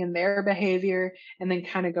notice something in their behavior? And then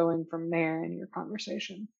kind of going from there in your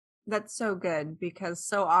conversation. that's so good because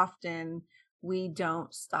so often we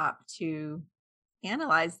don't stop to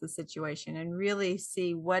analyze the situation and really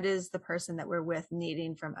see what is the person that we're with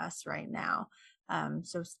needing from us right now.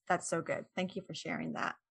 So that's so good. Thank you for sharing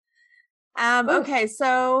that. Of course. Okay,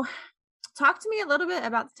 so talk to me a little bit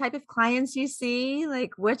about the type of clients you see.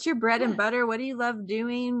 Like, what's your bread and Yeah. butter? What do you love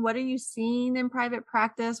doing? What are you seeing in private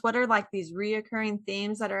practice? What are like these reoccurring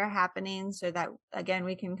themes that are happening so that, again,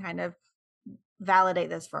 we can kind of validate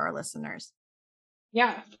this for our listeners?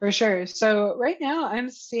 Yeah, for sure. So right now I'm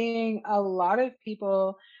seeing a lot of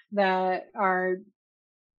people that are,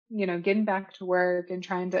 getting back to work and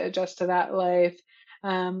trying to adjust to that life.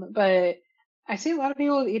 But I see a lot of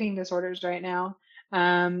people with eating disorders right now.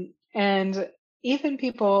 And even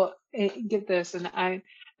people get this, and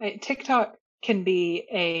TikTok can be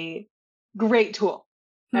a great tool.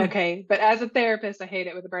 Hmm. Okay. But as a therapist, I hate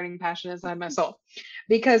it with a burning passion inside my soul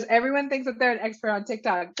because everyone thinks that they're an expert on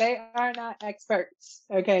TikTok. They are not experts.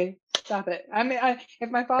 Okay. Stop it. I mean, if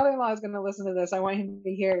my father-in-law is going to listen to this, I want him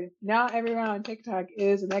to hear not everyone on TikTok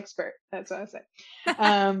is an expert. That's what I say.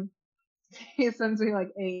 Um, he sends me like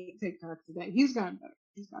 8 TikToks a day. He's gotten better.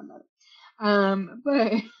 He's gotten better.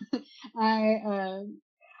 But I,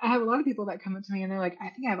 I have a lot of people that come up to me and they're like, "I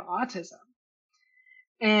think I have autism,"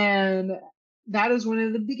 and that is one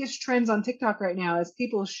of the biggest trends on TikTok right now is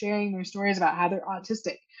people sharing their stories about how they're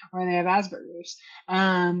autistic or they have Asperger's.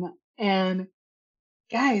 And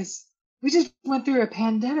guys, we just went through a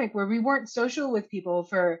pandemic where we weren't social with people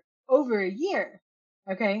for over a year.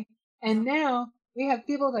 Okay. Yeah. And now we have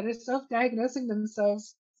people that are self diagnosing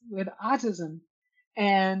themselves with autism.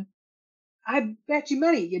 And I bet you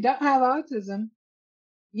money you don't have autism.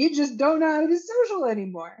 You just don't know how to be social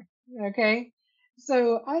anymore. Okay.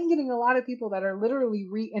 So I'm getting a lot of people that are literally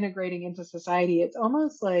reintegrating into society. It's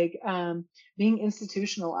almost like being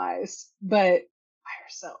institutionalized, but by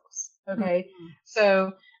ourselves. Okay. Mhm.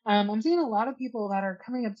 So I'm seeing a lot of people that are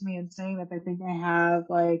coming up to me and saying that they think they have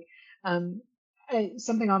like um,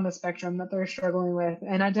 something on the spectrum that they're struggling with.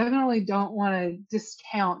 And I definitely don't want to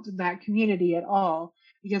discount that community at all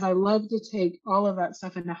because I love to take all of that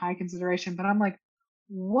stuff into high consideration. But I'm like,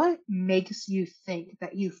 what makes you think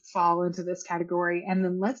that you fall into this category? And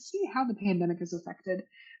then let's see how the pandemic has affected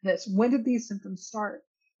this. When did these symptoms start?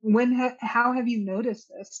 How have you noticed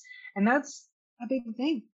this? And that's a big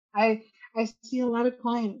thing. I see a lot of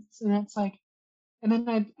clients, and it's like, and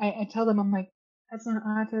then I tell them, I'm like, that's not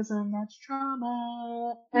autism, that's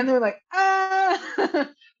trauma, and they're like, ah,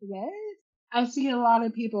 what? I see a lot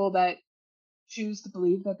of people that choose to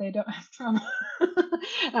believe that they don't have trauma.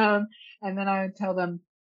 um, and then I would tell them,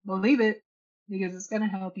 believe it because it's going to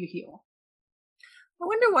help you heal. I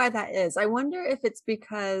wonder why that is. I wonder if it's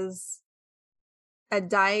because a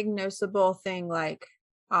diagnosable thing like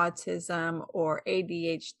autism or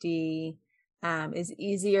ADHD is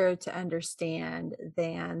easier to understand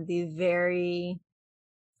than the very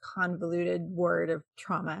convoluted word of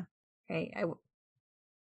trauma. Okay.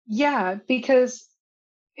 Yeah, because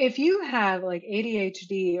if you have like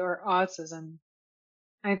ADHD or autism,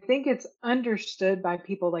 I think it's understood by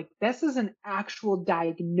people like this is an actual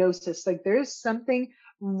diagnosis. Like there's something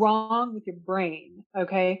wrong with your brain.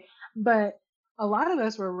 Okay. But a lot of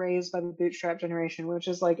us were raised by the bootstrap generation, which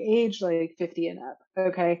is like age like 50 and up.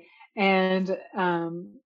 Okay. And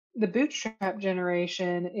the bootstrap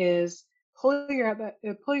generation is pull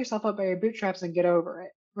yourself up by your bootstraps and get over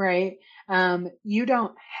it. Right. You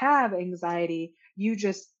don't have anxiety. You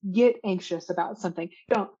just get anxious about something.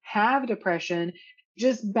 You don't have depression,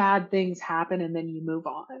 just bad things happen and then you move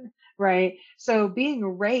on, right? So being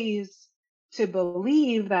raised to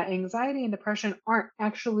believe that anxiety and depression aren't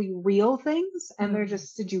actually real things and they're Mm.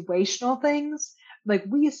 just situational things. Like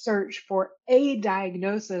we search for a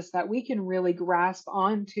diagnosis that we can really grasp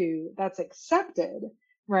onto that's accepted,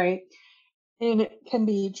 right? And it can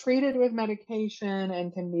be treated with medication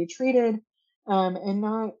and can be treated and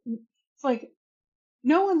not, it's like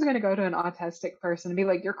no one's going to go to an autistic person and be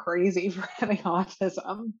like, you're crazy for having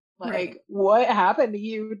autism. Right. Like, what happened to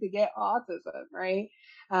you to get autism, right?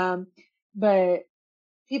 Um, but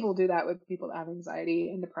people do that with people that have anxiety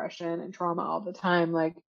and depression and trauma all the time.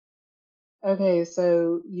 Like, okay,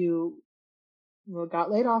 so you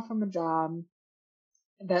got laid off from a job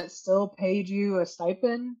that still paid you a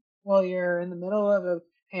stipend while you're in the middle of a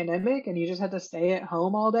pandemic and you just had to stay at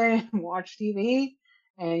home all day and watch TV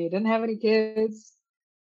and you didn't have any kids.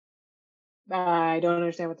 I don't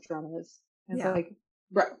understand what the trauma is. And it's Yeah. like,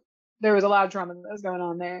 bro, there was a lot of trauma that was going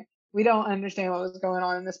on there. We don't understand what was going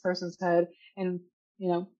on in this person's head. And, you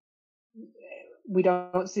know, we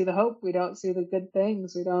don't see the hope. We don't see the good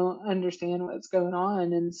things. We don't understand what's going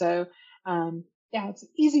on. And so, yeah, it's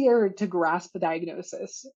easier to grasp the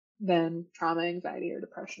diagnosis than trauma, anxiety, or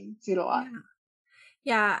depression. See it a lot. Yeah.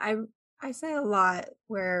 Yeah, I say a lot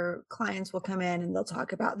where clients will come in and they'll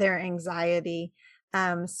talk about their anxiety,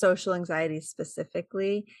 social anxiety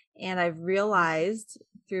specifically. And I've realized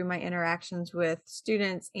through my interactions with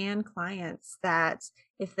students and clients that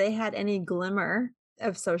if they had any glimmer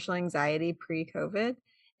of social anxiety pre-COVID,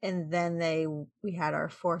 and then we had our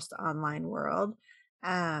forced online world,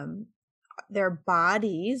 um, their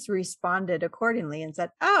bodies responded accordingly and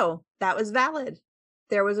said, "Oh, that was valid.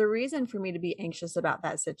 There was a reason for me to be anxious about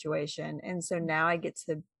that situation." And so now I get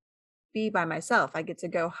to be by myself. I get to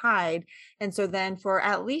go hide. And so then for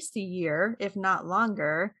at least a year, if not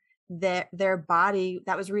longer, their body,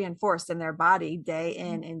 that was reinforced in their body day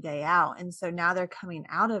in and day out. And so now they're coming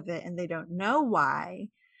out of it and they don't know why.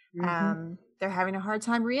 Mm-hmm. They're having a hard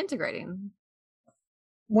time reintegrating.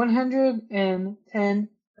 110%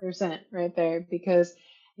 right there because,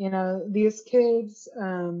 these kids,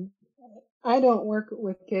 I don't work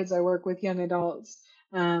with kids, I work with young adults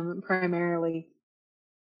primarily.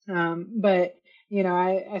 But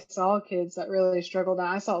I saw kids that really struggled.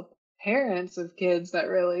 I saw parents of kids that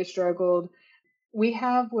really struggled. We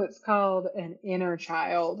have what's called an inner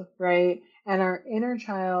child, right? And our inner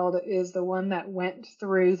child is the one that went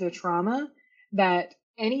through the trauma, that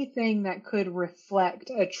anything that could reflect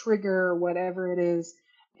a trigger or whatever it is,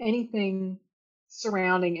 anything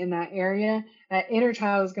surrounding in that area, that inner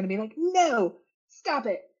child is going to be like, no, stop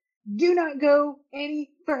it. Do not go any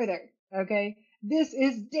further. Okay. This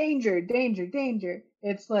is danger, danger, danger.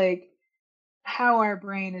 It's like how our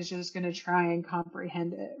brain is just going to try and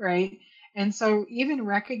comprehend it, right? And so, even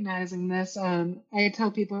recognizing this, I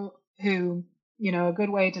tell people who, a good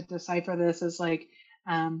way to decipher this is like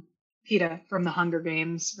PETA from the Hunger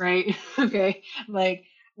Games, right? Okay. Like,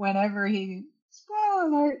 whenever he, spoiler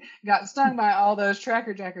alert, got stung by all those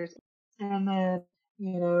tracker jackers. And then,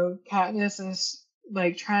 Katniss is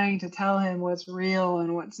like trying to tell him what's real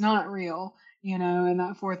and what's not real, in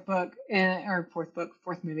that fourth book, or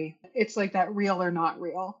fourth movie. It's like that real or not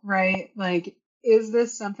real, right? Like, is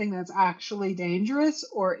this something that's actually dangerous,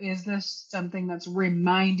 or is this something that's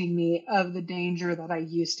reminding me of the danger that I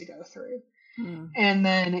used to go through? Hmm. And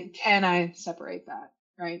then can I separate that,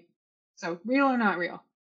 right? So, real or not real?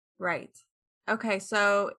 Right. Okay.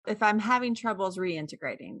 So if I'm having troubles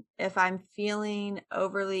reintegrating, if I'm feeling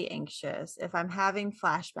overly anxious, if I'm having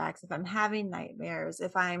flashbacks, if I'm having nightmares,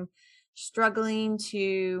 if I'm struggling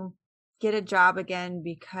to get a job again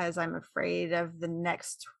because I'm afraid of the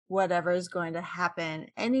next whatever is going to happen,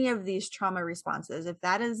 any of these trauma responses, if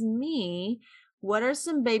that is me, what are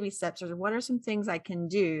some baby steps or what are some things I can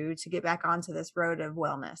do to get back onto this road of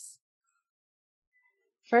wellness?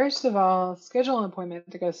 First of all, schedule an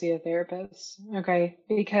appointment to go see a therapist, okay?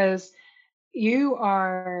 Because you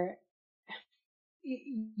are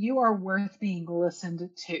you are worth being listened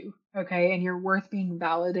to, okay? And you're worth being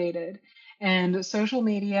validated. And social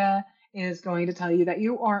media is going to tell you that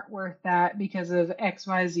you aren't worth that because of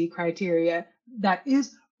XYZ criteria. That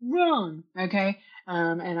is wrong, okay?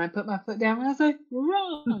 And I put my foot down when I say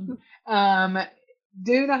wrong. Um,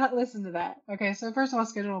 do not listen to that. Okay, so first of all,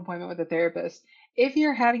 schedule an appointment with a therapist. If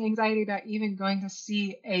you're having anxiety about even going to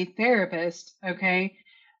see a therapist, okay,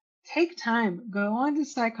 take time, go on to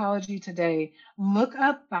Psychology Today, look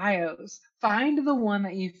up bios, find the one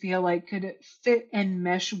that you feel like could fit and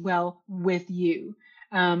mesh well with you.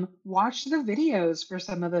 Watch the videos for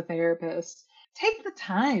some of the therapists. take the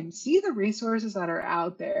time, see the resources that are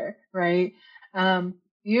out there, right?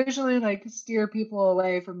 Usually like steer people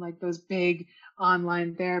away from like those big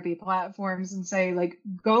online therapy platforms and say like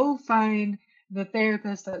go find the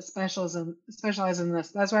therapist that specialize in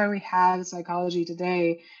this. That's why we have Psychology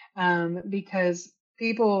Today, because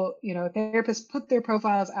people, therapists put their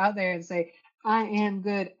profiles out there and say, I am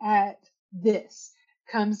good at this.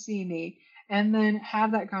 Come see me. And then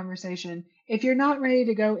have that conversation. If you're not ready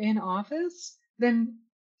to go in office, then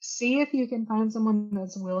see if you can find someone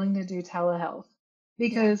that's willing to do telehealth, Yeah.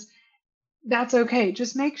 because that's okay.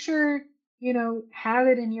 Just make sure, have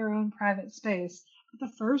it in your own private space. But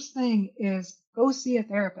the first thing is go see a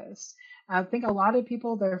therapist. I think a lot of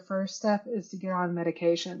people, their first step is to get on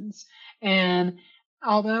medications. And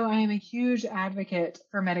although I am a huge advocate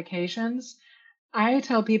for medications, I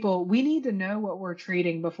tell people we need to know what we're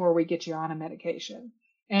treating before we get you on a medication.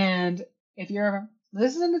 And if you're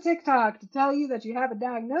listening to TikTok to tell you that you have a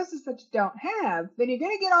diagnosis that you don't have, then you're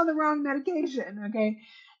going to get on the wrong medication. Okay.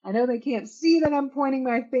 I know they can't see that I'm pointing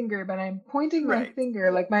my finger, but I'm pointing my Right.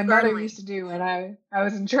 finger like my mother Firmly. used to do when I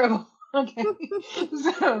was in trouble. Okay.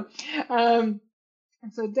 So, um,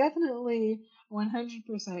 so definitely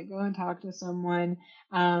 100% go and talk to someone.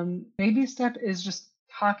 Baby step is just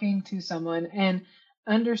talking to someone and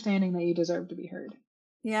understanding that you deserve to be heard.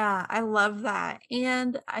 Yeah, I love that.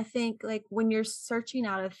 And I think like when you're searching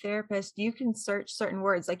out a therapist, you can search certain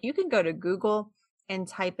words. Like you can go to Google and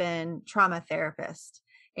type in trauma therapist,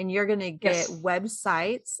 and you're going to get Yes.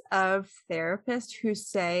 websites of therapists who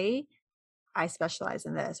say, I specialize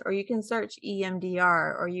in this. Or you can search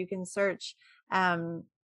EMDR, or you can search um,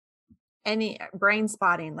 any brain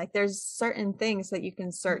spotting. Like there's certain things that you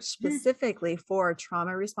can search Mhm. specifically for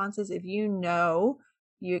trauma responses. If you know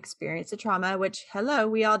you experienced a trauma, which hello,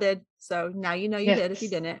 we all did, so now you know you did if you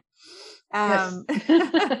Yes. didn't. Yes. um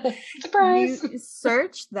you Surprise.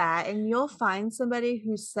 search that and you'll find somebody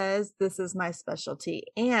who says this is my specialty.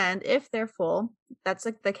 And if they're full, that's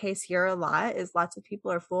like the case here a lot, is lots of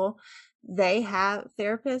people are full. They have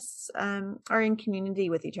therapists are in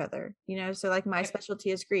community with each other, so like my Yep.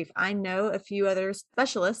 specialty is grief. I know a few other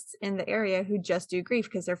specialists in the area who just do grief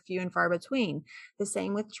because they're few and far between. The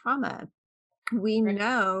same with trauma. We Right.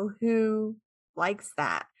 know who likes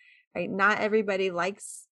that, right? Not everybody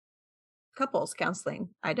likes couples counseling.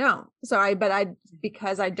 I don't.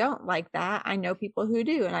 Because I don't like that, I know people who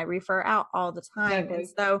do, and I refer out all the time. And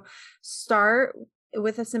Exactly. so start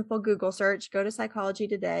with a simple Google search, go to Psychology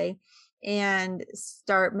Today, and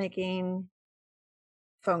start making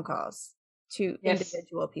phone calls to Yes.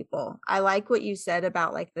 individual people. I like what you said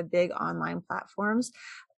about like the big online platforms.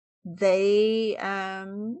 They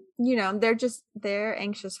they're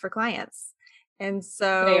anxious for clients. And They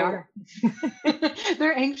so are.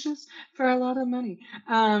 They're anxious for a lot of money.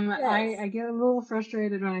 I yes. get a little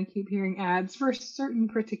frustrated when I keep hearing ads for certain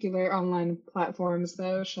particular online platforms,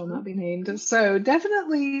 though shall not be named. So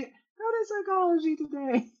definitely go to Psychology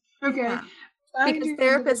Today. Okay. Yeah. Find Because your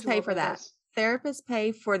therapists pay individual for that. therapist. Therapists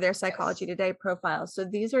pay for their Yes. Psychology Today profiles. So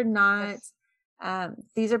these are not, Yes.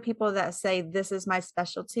 these are people that say, this is my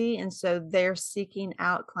specialty. And so they're seeking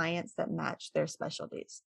out clients that match their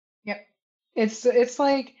specialties. Yep. It's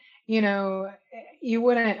like, you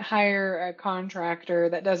wouldn't hire a contractor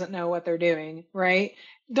that doesn't know what they're doing, right?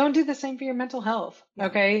 Don't do the same for your mental health, Yeah.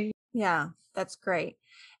 okay? Yeah, that's great.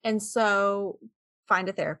 And so find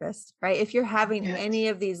a therapist, right? If you're having Yes. any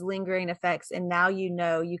of these lingering effects, and now you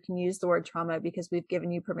can use the word trauma because we've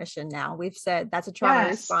given you permission now. We've said that's a trauma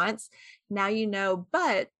Yes. response. Now you know,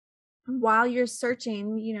 but while you're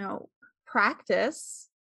searching, practice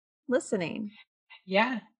listening.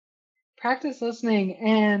 Yeah. Practice listening.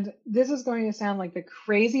 And this is going to sound like the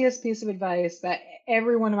craziest piece of advice that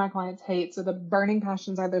every one of my clients hates, so the burning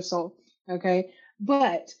passions of their soul. Okay.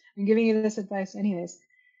 But I'm giving you this advice anyways.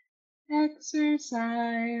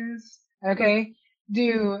 Exercise. Great. Okay.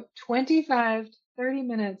 Do 25 to 30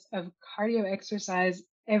 minutes of cardio exercise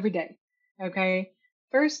every day. Okay.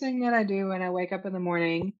 First thing that I do when I wake up in the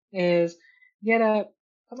morning is get up,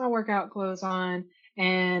 put my workout clothes on,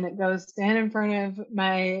 and go stand in front of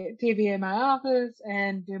my TV in my office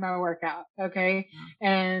and do my workout. Okay.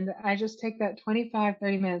 And I just take that 25,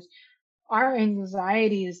 30 minutes. Our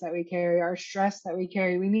anxieties that we carry, our stress that we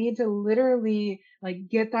carry, we need to literally like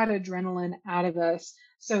get that adrenaline out of us.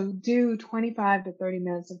 So do 25 to 30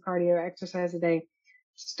 minutes of cardio exercise a day.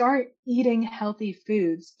 Start eating healthy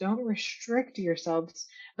foods. Don't restrict yourselves,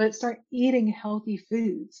 but start eating healthy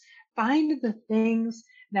foods. Find the things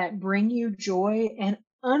that bring you joy and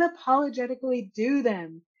unapologetically do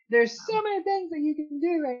them. There's so many things that you can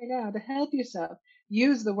do right now to help yourself.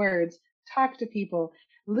 Use the words, talk to people,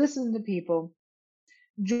 listen to people,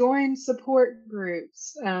 Join support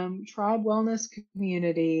groups. Tribe Wellness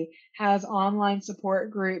Community has online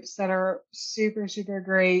support groups that are super, super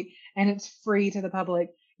great, and it's free to the public.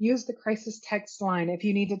 Use the crisis text line if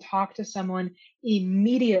you need to talk to someone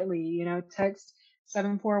immediately. Text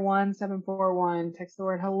 741-741, text the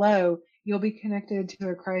word hello. You'll be connected to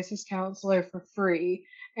a crisis counselor for free.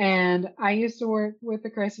 And I used to work with the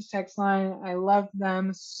crisis text line. I love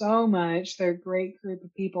them so much. They're a great group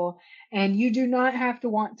of people. And you do not have to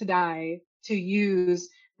want to die to use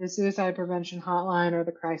the suicide prevention hotline or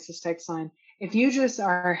the crisis text line. If you just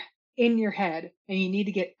are in your head and you need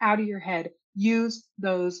to get out of your head, use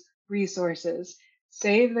those resources.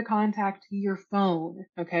 Save the contact to your phone,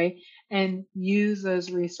 okay? And use those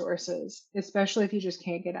resources, especially if you just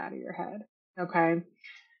can't get out of your head, okay?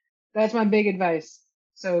 That's my big advice.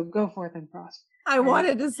 So go forth and prosper. I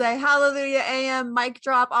wanted to say hallelujah, AM, mic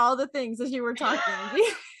drop, all the things as you were talking.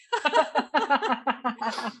 That's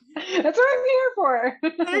what I'm here for.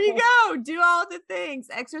 There you go. Do all the things.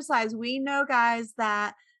 Exercise. We know, guys,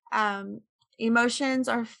 that emotions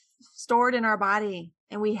are stored in our body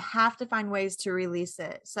and we have to find ways to release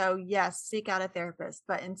it. So yes, seek out a therapist,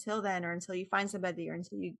 but until then, or until you find somebody, or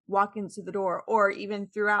until you walk into the door, or even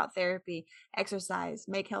throughout therapy, exercise,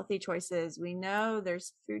 make healthy choices. We know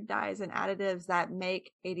there's food dyes and additives that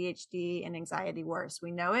make ADHD and anxiety worse.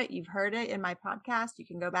 We know it. You've heard it in my podcast. You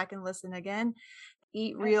can go back and listen again.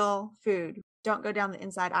 Eat real food. Don't go down the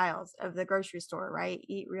inside aisles of the grocery store, right?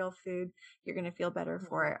 Eat real food. You're going to feel better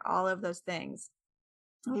for it. All of those things.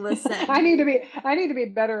 Listen. I need to be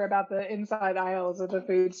better about the inside aisles of the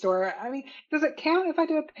food store. I mean, does it count if I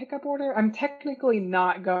do a pickup order? I'm technically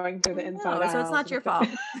not going through the inside aisles. So it's not your fault.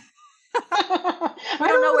 I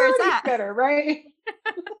don't know where it's at. Better, right?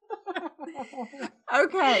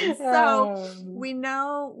 Okay, so we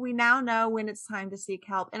now know when it's time to seek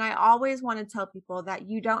help. And I always want to tell people that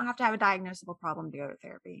you don't have to have a diagnosable problem to go to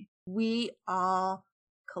therapy. We all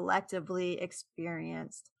collectively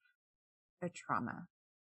experienced a trauma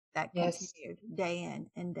that continued day in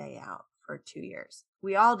and day out for 2 years.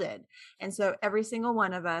 We all did. And so every single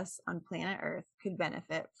one of us on planet Earth could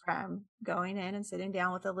benefit from going in and sitting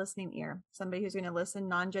down with a listening ear, somebody who's going to listen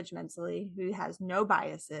non-judgmentally, who has no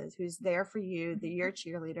biases, who's there for you, your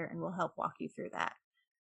cheerleader, and will help walk you through that.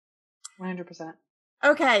 100%.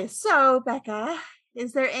 Okay. So Becca,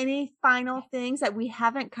 is there any final things that we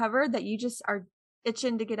haven't covered that you just are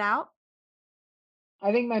itching to get out?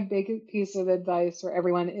 I think my big piece of advice for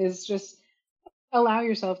everyone is just allow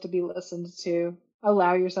yourself to be listened to,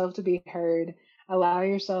 allow yourself to be heard, allow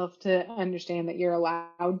yourself to understand that you're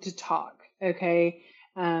allowed to talk, okay?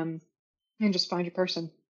 And just find your person.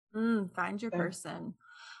 Find your person.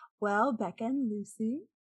 Well, Becca and Lucy,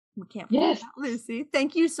 we can't forget about Lucy.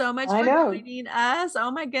 Thank you so much for joining us.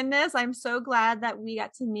 Oh my goodness. I'm so glad that we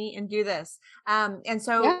got to meet and do this. And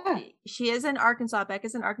so she is in Arkansas.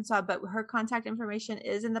 Becca's in Arkansas, but her contact information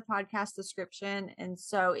is in the podcast description. And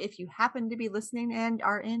so if you happen to be listening and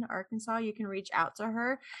are in Arkansas, you can reach out to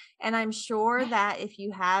her. And I'm sure that if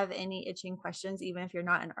you have any itching questions, even if you're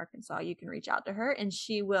not in Arkansas, you can reach out to her and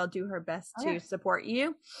she will do her best to support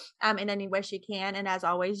you in any way she can. And as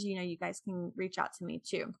always, you guys can reach out to me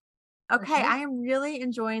too. Okay, I am really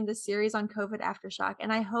enjoying this series on COVID aftershock,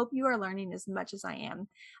 and I hope you are learning as much as I am.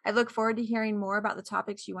 I look forward to hearing more about the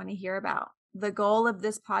topics you want to hear about. The goal of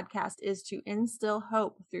this podcast is to instill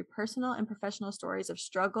hope through personal and professional stories of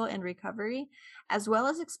struggle and recovery, as well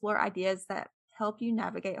as explore ideas that help you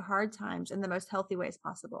navigate hard times in the most healthy ways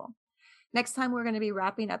possible. Next time, we're going to be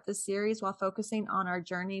wrapping up this series while focusing on our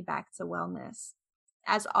journey back to wellness.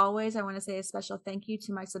 As always, I want to say a special thank you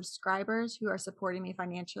to my subscribers who are supporting me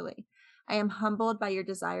financially. I am humbled by your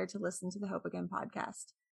desire to listen to the Hope Again podcast.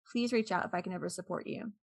 Please reach out if I can ever support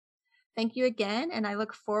you. Thank you again, and I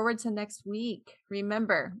look forward to next week.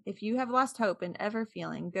 Remember, if you have lost hope and ever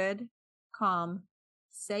feeling good, calm,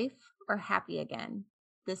 safe, or happy again,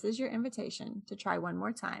 this is your invitation to try one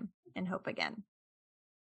more time and hope again.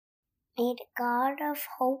 May the God of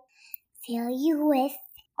hope fill you with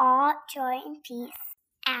all joy and peace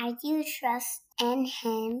as you trust in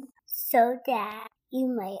Him, so that you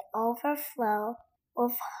may overflow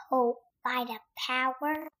with hope by the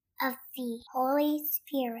power of the Holy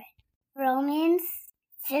Spirit. Romans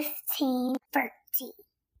 15:13.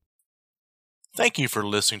 Thank you for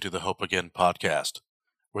listening to the Hope Again podcast,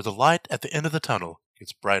 where the light at the end of the tunnel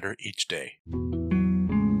gets brighter each day.